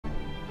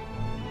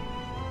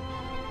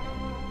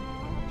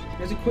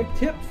There's a quick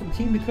tip from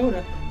Team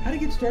Dakota how to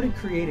get started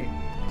creating.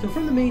 So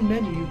from the main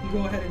menu, you can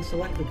go ahead and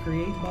select the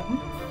Create button.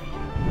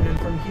 And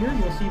from here,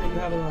 you'll see that you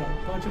have a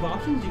bunch of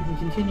options. You can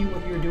continue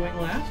what you were doing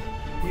last.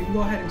 You can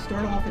go ahead and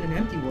start off in an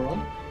empty world.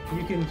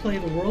 You can play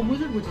the World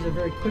Wizard, which is a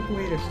very quick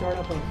way to start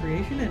up a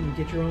creation and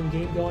get your own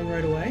game going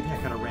right away. Yeah,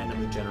 kind of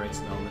randomly generate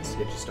some elements to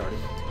get you started.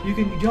 You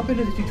can jump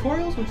into the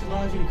tutorials, which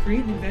allows you to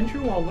create an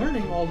adventure while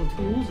learning all the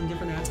tools and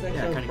different aspects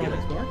of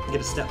Project Spark. Get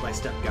a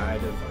step-by-step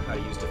guide of how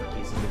to use different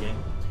pieces of the game.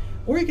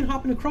 Or you can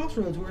hop into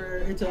Crossroads, where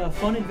it's a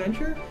fun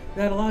adventure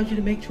that allows you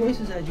to make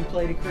choices as you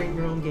play to create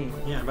your own game.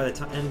 Yeah, and by the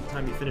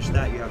time you finish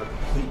that, you have a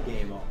complete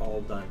game all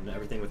done,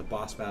 everything with a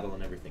boss battle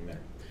and everything there.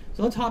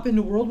 So let's hop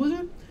into World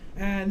Wizard,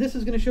 and this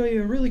is going to show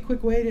you a really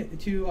quick way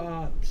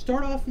to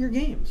start off your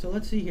game. So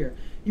let's see here.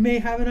 You may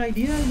have an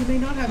idea, you may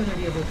not have an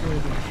idea of what you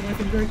want to do. So I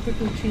can very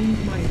quickly change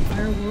my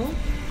entire world.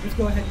 Let's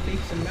go ahead and make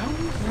some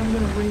mountains, and I'm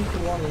going to raise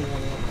the water level.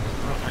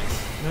 Oh,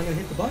 nice. And I'm going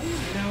to hit the button,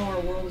 and now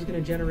our world is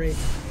going to generate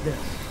this.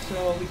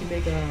 So we can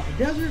make a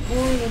desert,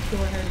 or let's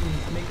go ahead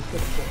and make a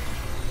quick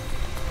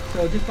forest.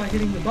 So just by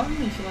hitting the button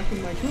and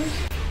selecting my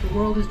choice, the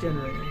world is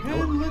generated.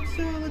 And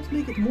let's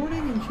make it morning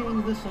and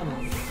change the sun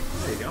on.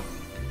 There you go.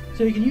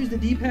 So you can use the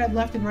D-pad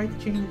left and right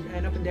to change,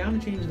 and up and down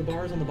to change the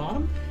bars on the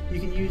bottom. You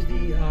can use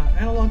the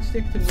analog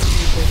stick to move the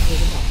cursor to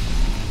the top.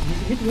 You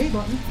can hit the A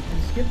button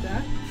and skip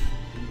that.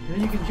 And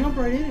then you can jump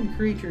right in and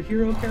create your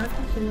hero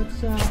character.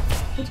 So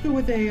let's go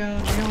with a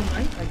male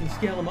knight. I can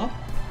scale him up.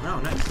 Oh,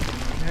 nice.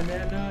 And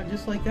then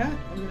just like that,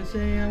 I'm going to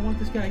say I want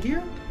this guy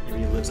here. Maybe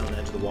he lives on the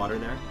edge of the water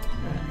there.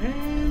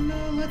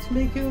 And let's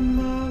make him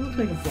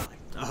fly.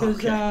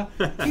 Because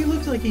he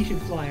looks like he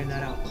should fly in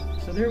that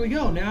outfit. So there we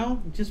go.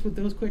 Now, just with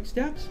those quick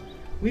steps,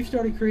 we've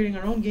started creating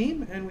our own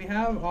game, and we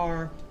have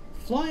our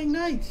flying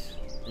knights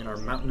in our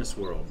mountainous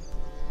world.